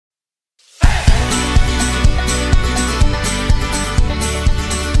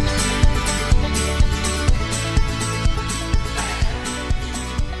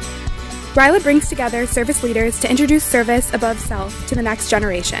RYLA brings together service leaders to introduce service above self to the next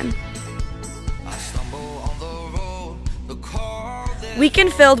generation.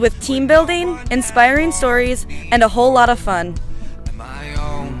 Weekend filled with team building, inspiring stories, and a whole lot of fun.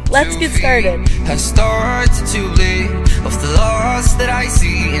 Let's get started. Has started to bleed of the loss that I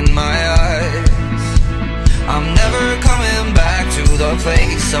see in my eyes. I'm never coming back to the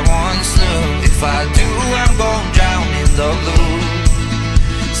place I once knew. If I do, I'm gonna drown in the blue.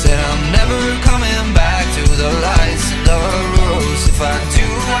 Said I'm never coming back to the lights and the rules. If I do,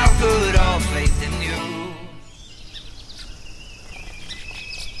 I'll put all faith in you.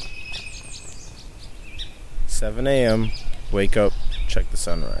 "7 a.m. Wake up, check the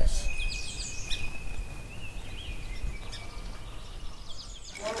sunrise."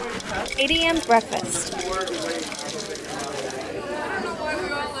 "8 a.m. breakfast."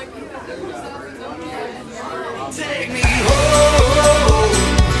 Take me home,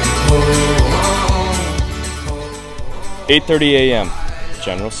 8:30 a.m.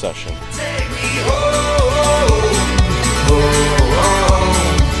 General session. take me home,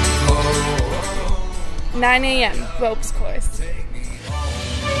 9 a.m. ropes course.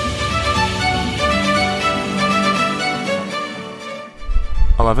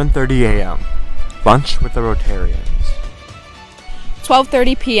 11:30 a.m. Lunch with the Rotarians.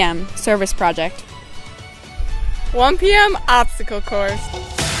 12:30 p.m. service project. 1 p.m. obstacle course.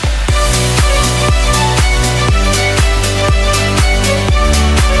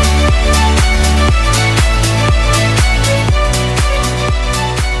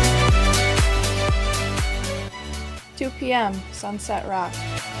 p.m. Sunset Rock.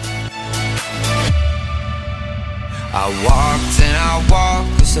 I walked and I walked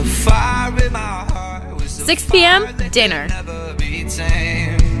with a fire in my heart. 6 p.m. dinner. Never be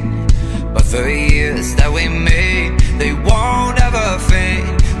tamed. But the years that we made, they won't ever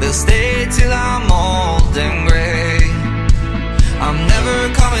fade. They'll stay till I'm old and gray. I'm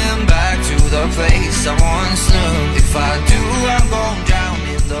never coming back to the place I once knew. If I do, I'm gonna drown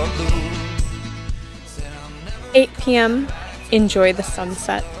in the blue. 8 p.m. Enjoy the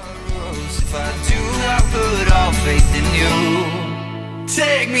sunset. If I do, I put all faith in you.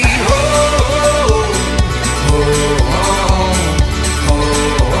 Take me home, home,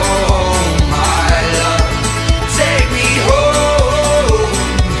 home, my love. Take me home,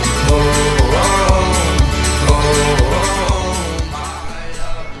 home, my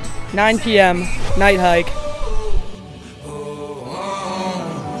love. 9 p.m. night hike.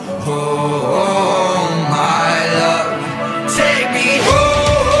 Home, my love. Take me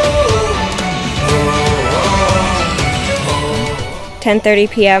home, 10:30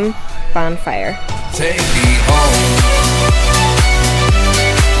 p.m. bonfire. take me home.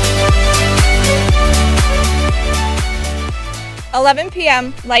 11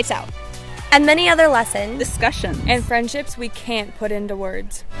 p.m. lights out. And many other lessons. Discussion. And friendships we can't put into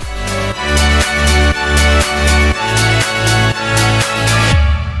words.